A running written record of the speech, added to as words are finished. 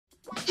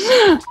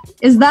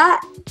Is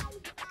that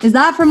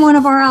from one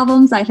of our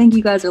albums? I think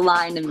you guys are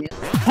lying to me.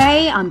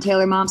 Hey, I'm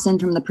Taylor Momsen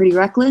from The Pretty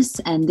Reckless,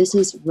 and this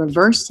is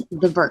Reverse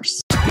the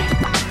Verse.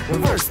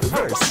 Reverse the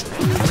verse.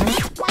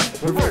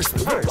 Reverse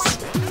the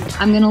verse.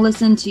 I'm gonna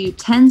listen to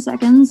 10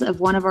 seconds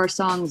of one of our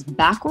songs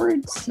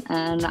backwards,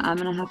 and I'm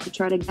gonna have to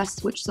try to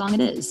guess which song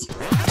it is.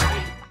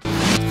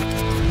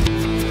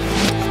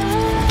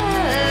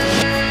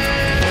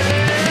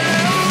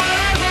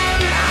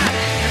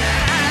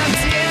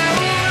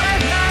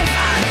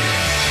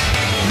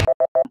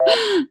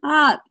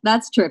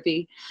 That's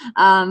trippy.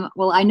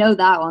 Well, I know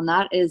that one.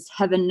 That is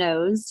Heaven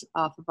Knows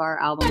off of our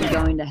album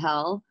Going to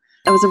Hell.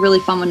 That was a really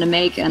fun one to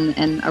make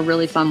and a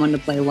really fun one to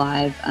play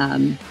live,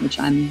 which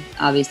I'm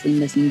obviously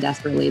missing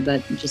desperately,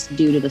 but just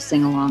due to the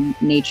sing-along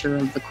nature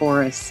of the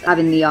chorus,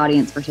 having the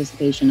audience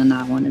participation in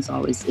that one is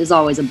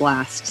always a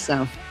blast.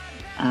 So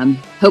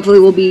hopefully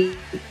we'll be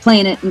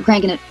playing it and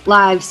cranking it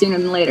live sooner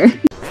than later.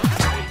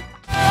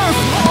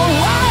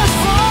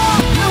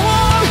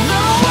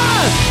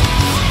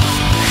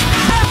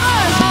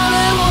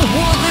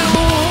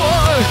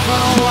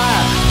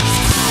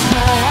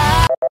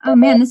 Oh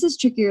man, this is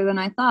trickier than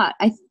I thought.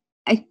 I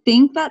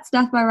think that's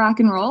Death by Rock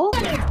and Roll.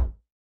 Death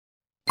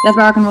by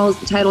Rock and Roll is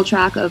the title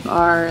track of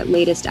our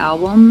latest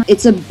album.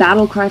 It's a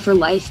battle cry for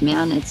life,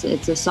 man. It's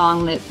a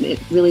song that it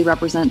really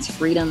represents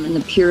freedom in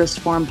the purest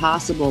form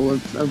possible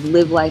of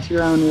live life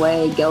your own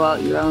way, go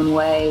out your own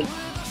way.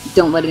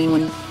 Don't let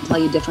anyone tell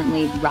you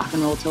differently. Rock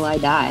and roll till I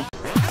die.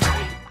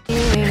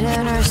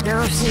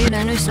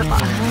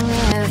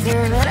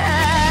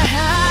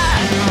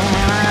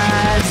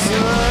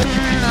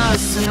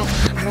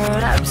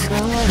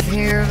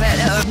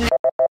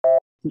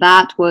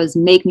 That was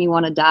Make Me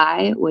Wanna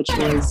Die, which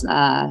was,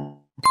 I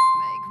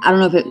don't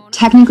know if it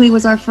technically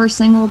was our first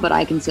single, but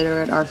I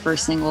consider it our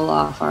first single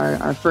off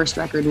our first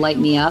record, Light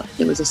Me Up.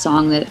 It was a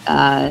song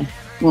that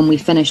when we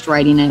finished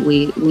writing it,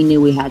 we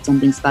knew we had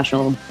something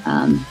special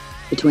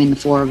between the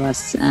four of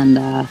us, and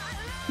it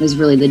was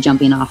really the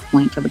jumping off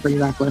point for The Pretty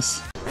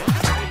Reckless.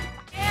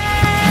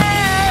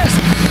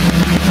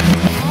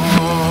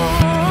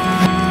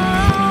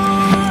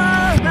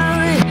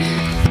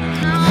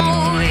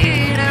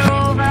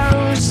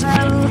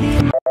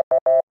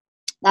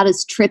 That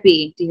is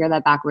trippy to hear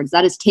that backwards.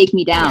 That is Take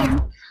Me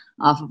Down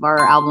off of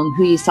our album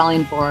Who You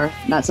Selling For.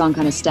 That song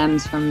kind of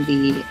stems from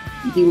the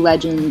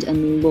legend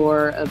and the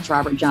lore of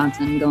Robert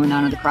Johnson going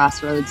down to the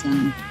crossroads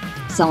and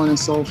selling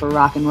his soul for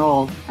rock and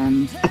roll.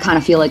 And I kind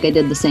of feel like I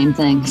did the same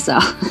thing. So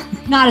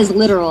not as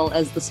literal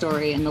as the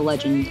story and the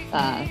legend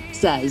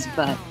says,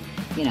 but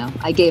you know,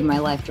 I gave my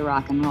life to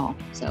rock and roll.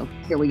 So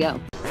here we go.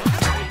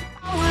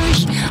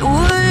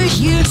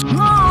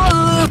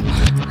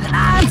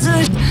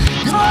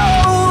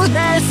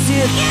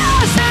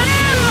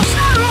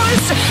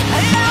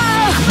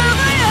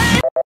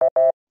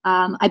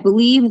 I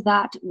believe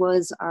that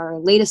was our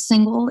latest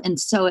single, And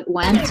So It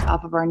Went,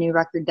 off of our new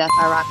record, Death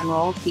by Rock and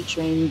Roll,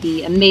 featuring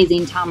the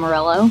amazing Tom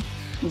Morello.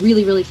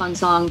 Really, really fun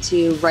song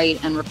to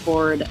write and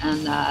record,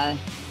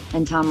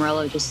 and Tom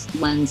Morello just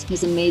lends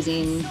his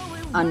amazing,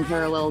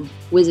 unparalleled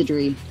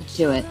wizardry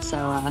to it.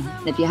 So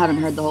if you haven't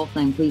heard the whole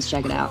thing, please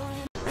check it out.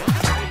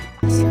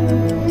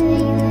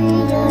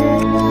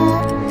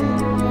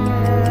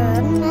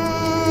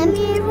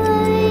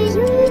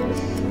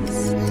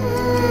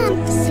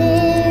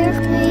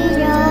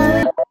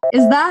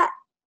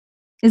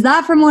 Is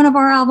that from one of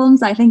our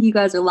albums? I think you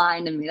guys are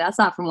lying to me. That's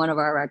not from one of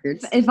our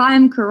records. If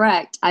I'm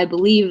correct, I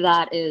believe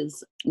that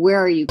is Where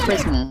Are You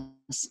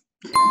Christmas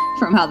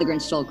from How the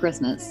Grinch Stole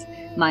Christmas.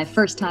 My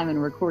first time in a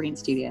recording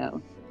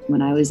studio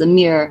when I was a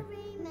mere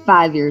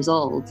 5 years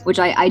old, which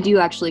I do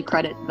actually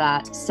credit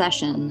that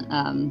session.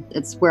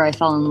 It's where I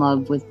fell in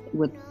love with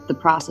the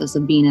process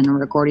of being in a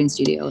recording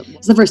studio.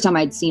 It's the first time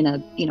I'd seen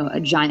a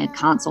giant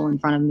console in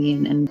front of me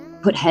and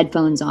put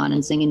headphones on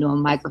and sing into a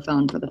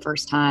microphone for the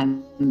first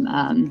time.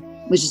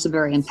 It was just a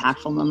very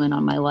impactful moment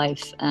on my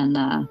life.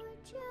 And,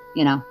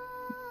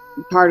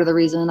 part of the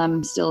reason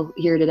I'm still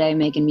here today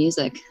making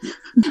music.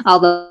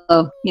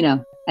 Although,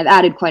 I've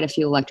added quite a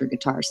few electric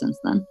guitars since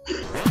then.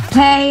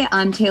 Hey,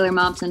 I'm Taylor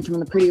Momsen from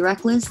The Pretty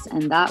Reckless,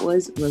 and that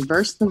was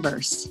Reverse the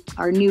Verse.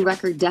 Our new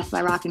record, Death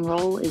by Rock and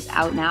Roll, is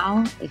out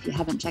now. If you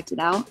haven't checked it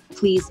out,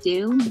 please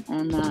do.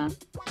 And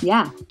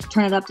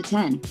turn it up to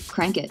 10.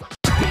 Crank it.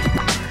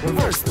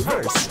 Reverse the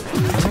verse.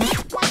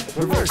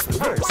 Reverse the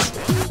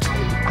verse.